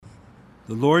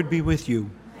The Lord be with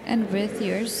you. And with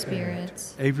your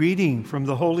spirit. A reading from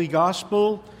the Holy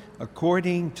Gospel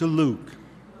according to Luke.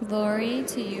 Glory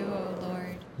to you, O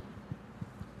Lord.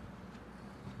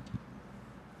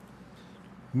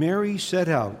 Mary set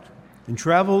out and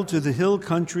traveled to the hill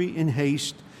country in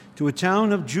haste to a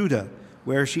town of Judah,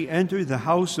 where she entered the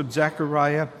house of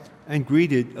Zechariah and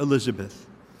greeted Elizabeth.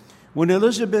 When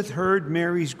Elizabeth heard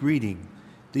Mary's greeting,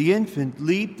 the infant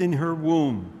leaped in her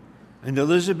womb, and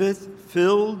Elizabeth,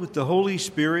 filled with the Holy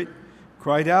Spirit,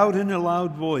 cried out in a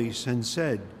loud voice and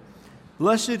said,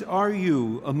 "Blessed are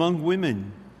you among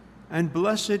women, and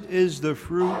blessed is the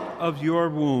fruit of your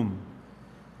womb.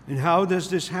 And how does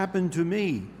this happen to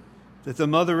me, that the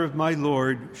mother of my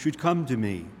Lord should come to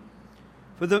me?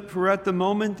 For at the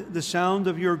moment the sound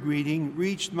of your greeting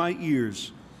reached my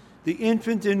ears, the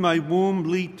infant in my womb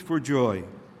leaped for joy.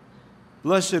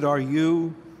 Blessed are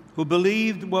you who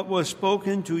believed what was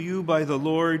spoken to you by the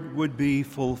Lord would be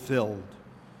fulfilled."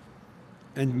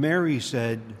 And Mary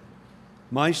said,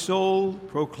 "My soul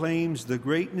proclaims the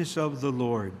greatness of the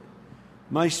Lord.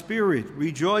 My spirit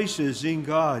rejoices in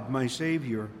God, my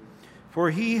Savior, for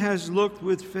he has looked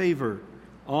with favor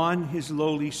on his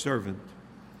lowly servant.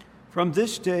 From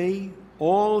this day,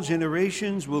 all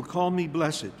generations will call me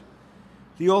blessed.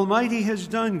 The Almighty has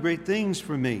done great things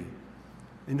for me,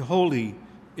 and holy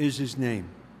is his name.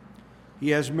 He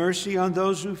has mercy on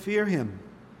those who fear him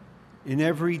in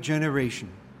every generation.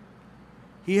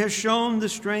 He has shown the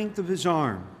strength of his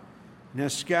arm and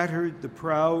has scattered the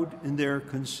proud in their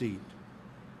conceit.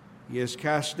 He has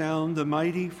cast down the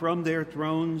mighty from their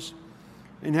thrones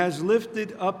and has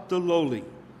lifted up the lowly.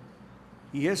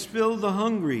 He has filled the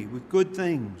hungry with good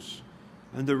things,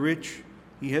 and the rich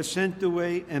he has sent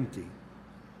away empty.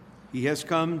 He has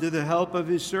come to the help of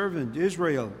his servant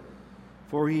Israel,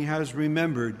 for he has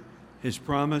remembered his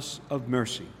promise of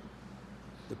mercy,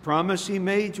 the promise he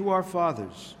made to our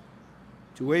fathers,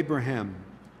 to Abraham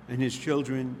and his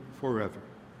children forever."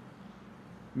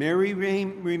 Mary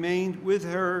remained with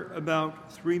her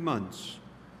about 3 months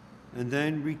and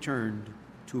then returned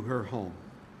to her home.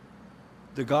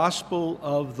 The Gospel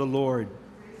of the Lord.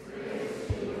 Praise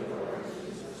to you, Lord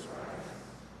Jesus Christ.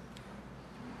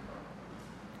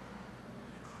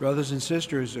 Brothers and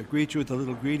sisters, I greet you with a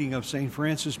little greeting of St.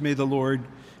 Francis. May the Lord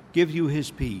give you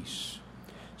his peace.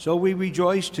 So we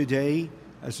rejoice today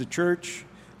as a church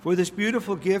for this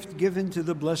beautiful gift given to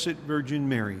the Blessed Virgin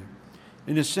Mary.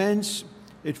 In a sense,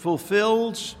 it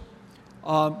fulfills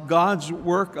God's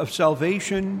work of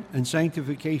salvation and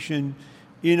sanctification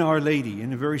in Our Lady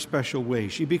in a very special way.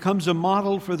 She becomes a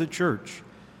model for the church.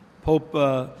 Pope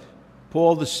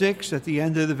Paul VI, at the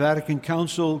end of the Vatican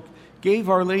Council, gave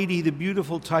Our Lady the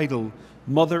beautiful title,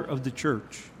 Mother of the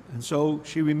Church. And so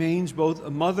she remains both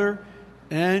a mother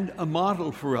and a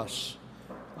model for us.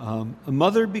 A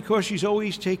mother because she's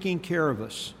always taking care of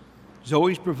us. She's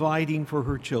always providing for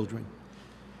her children.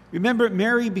 Remember,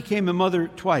 Mary became a mother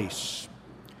twice.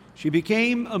 She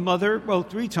became a mother,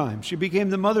 3 times. She became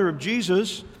the mother of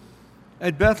Jesus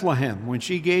at Bethlehem when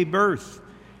she gave birth.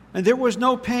 And there was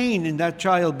no pain in that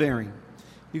childbearing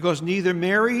because neither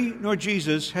Mary nor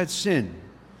Jesus had sinned.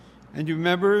 And you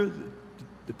remember,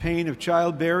 the pain of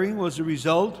childbearing was a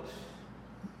result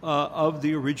of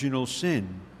the original sin.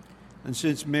 And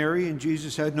since Mary and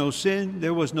Jesus had no sin,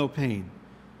 there was no pain.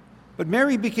 But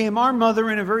Mary became our mother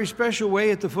in a very special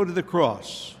way at the foot of the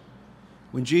cross.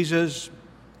 When Jesus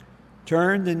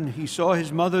turned and he saw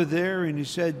his mother there, and he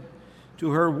said to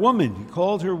her, "Woman," he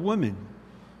called her woman,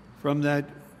 from that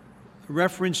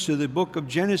reference to the book of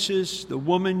Genesis, the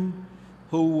woman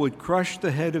who would crush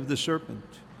the head of the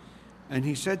serpent. And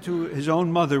he said to his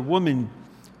own mother, "Woman,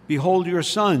 behold your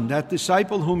son." That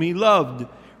disciple whom he loved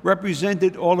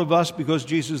represented all of us because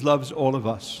Jesus loves all of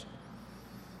us.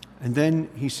 And then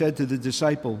he said to the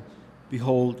disciple,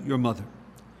 "Behold your mother."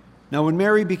 Now, when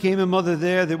Mary became a mother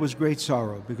there was great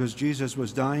sorrow because Jesus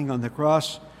was dying on the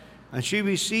cross, and she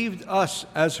received us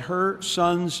as her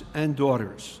sons and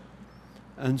daughters.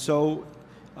 And so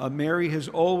Mary has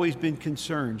always been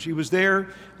concerned. She was there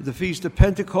at the Feast of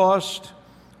Pentecost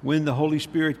when the Holy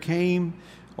Spirit came.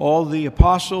 All the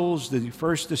apostles, the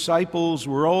first disciples,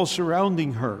 were all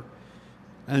surrounding her.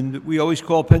 And we always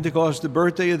call Pentecost the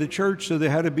birthday of the church, so there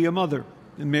had to be a mother,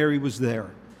 and Mary was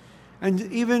there. And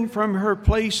even from her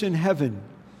place in heaven,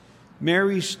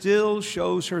 Mary still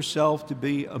shows herself to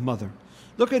be a mother.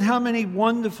 Look at how many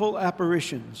wonderful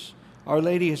apparitions Our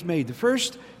Lady has made. The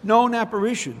first known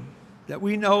apparition that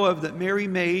we know of that Mary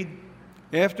made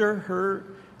after her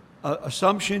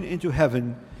assumption into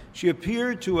heaven, she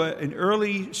appeared to an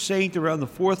early saint around the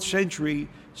 4th century,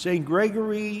 St.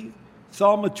 Gregory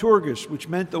thaumaturgus, which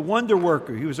meant the wonder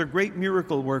worker. He was a great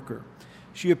miracle worker.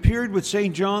 She appeared with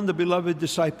St. John, the beloved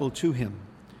disciple, to him.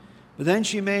 But then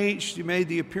she made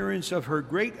the appearance of her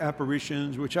great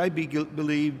apparitions, which I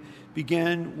believe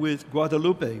began with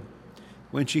Guadalupe,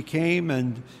 when she came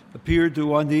and appeared to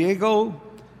Juan Diego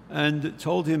and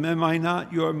told him, "Am I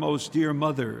not your most dear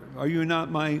mother? Are you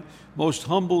not my most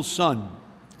humble son?"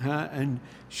 And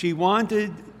she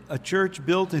wanted a church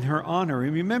built in her honor.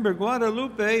 And remember,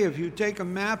 Guadalupe, if you take a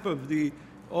map of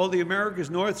all the Americas,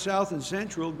 north, south, and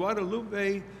central,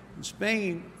 Guadalupe in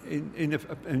Spain,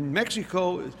 in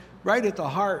Mexico, is right at the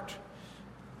heart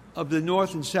of the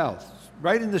north and south,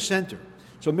 right in the center.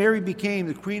 So Mary became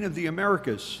the Queen of the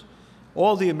Americas,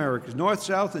 all the Americas, north,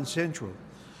 south, and central.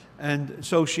 And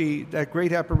so that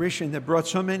great apparition that brought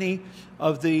so many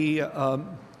of the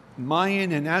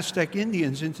Mayan and Aztec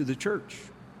Indians into the church,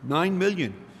 9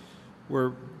 million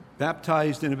were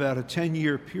baptized in about a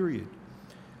 10-year period.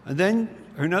 And then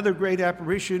another great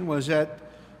apparition was at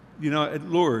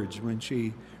Lourdes, when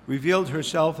she revealed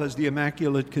herself as the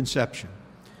Immaculate Conception.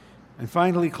 And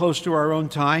finally, close to our own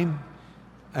time,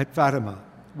 at Fatima,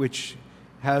 which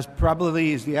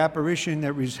is the apparition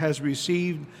that has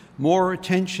received more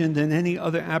attention than any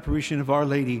other apparition of Our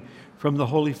Lady from the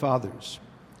Holy Fathers.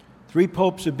 3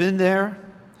 popes have been there: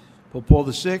 Pope Paul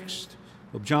VI,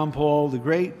 Pope John Paul the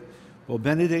Great, Pope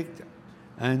Benedict,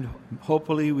 and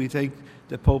hopefully we think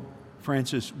that Pope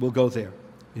Francis will go there.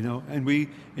 And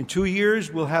in 2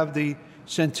 years, we'll have the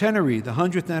centenary, the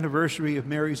 100th anniversary of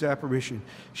Mary's apparition.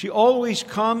 She always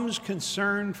comes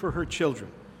concerned for her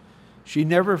children. She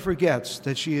never forgets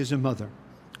that she is a mother.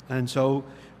 And so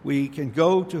we can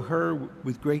go to her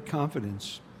with great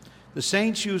confidence. The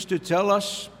saints used to tell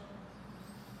us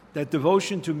that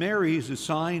devotion to Mary is a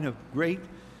sign of great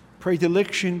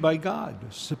predilection by God,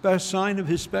 a sign of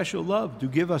his special love to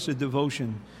give us a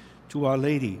devotion to Our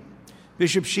Lady.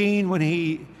 Bishop Sheen, when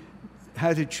he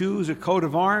had to choose a coat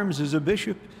of arms as a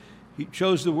bishop, he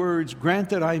chose the words, "Grant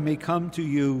that I may come to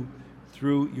you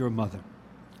through your mother."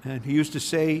 And he used to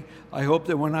say, "I hope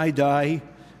that when I die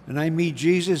and I meet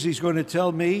Jesus, he's going to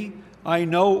tell me, 'I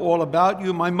know all about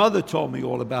you. My mother told me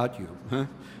all about you.'"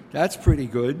 That's pretty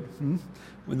good,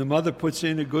 when the mother puts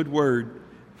in a good word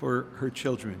for her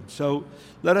children. So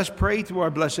let us pray to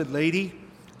our Blessed Lady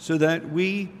so that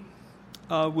we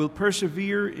will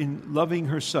persevere in loving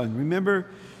her Son. Remember,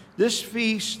 this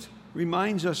feast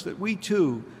reminds us that we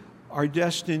too are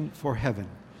destined for heaven.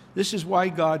 This is why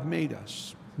God made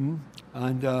us.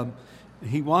 And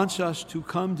he wants us to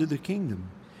come to the kingdom.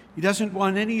 He doesn't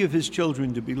want any of his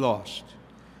children to be lost.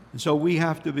 And so we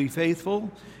have to be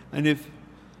faithful. And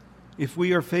if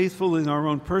we are faithful in our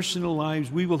own personal lives,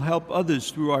 we will help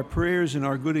others through our prayers and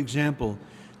our good example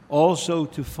also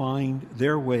to find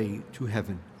their way to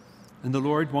heaven. And the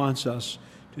Lord wants us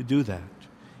to do that.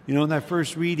 In that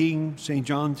first reading, St.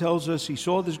 John tells us he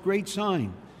saw this great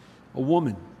sign, a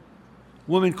woman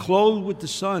clothed with the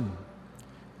sun.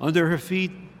 Under her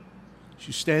feet,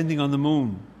 she's standing on the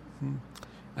moon.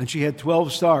 And she had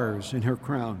 12 stars in her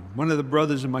crown. One of the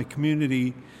brothers in my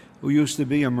community, who used to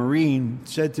be a Marine,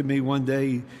 said to me one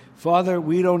day, "Father,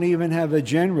 we don't even have a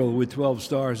general with 12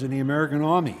 stars in the American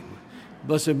Army.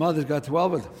 Blessed Mother's got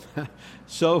 12 of them."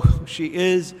 So she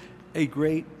is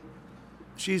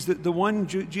she's the one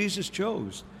Jesus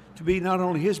chose to be not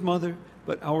only his mother,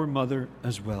 but our mother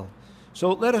as well.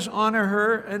 So let us honor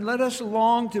her and let us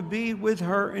long to be with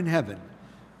her in heaven,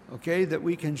 okay, that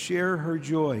we can share her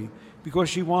joy, because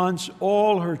she wants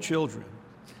all her children.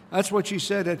 That's what she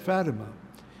said at Fatima.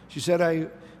 She said,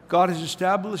 God is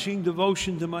establishing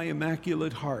devotion to my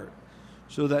Immaculate Heart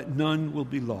so that none will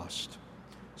be lost.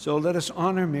 So let us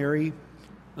honor Mary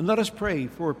and let us pray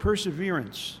for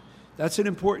perseverance. That's an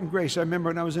important grace. I remember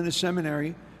when I was in a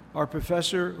seminary, our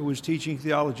professor who was teaching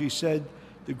theology said,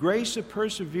 the grace of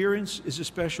perseverance is a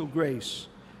special grace.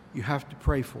 You have to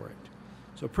pray for it.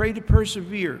 So pray to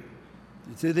persevere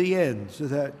to the end so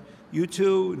that you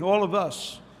too and all of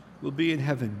us will be in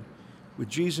heaven with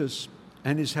Jesus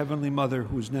and his heavenly mother,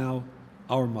 who is now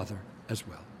our mother as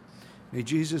well. May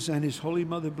Jesus and his holy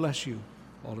mother bless you,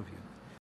 all of you.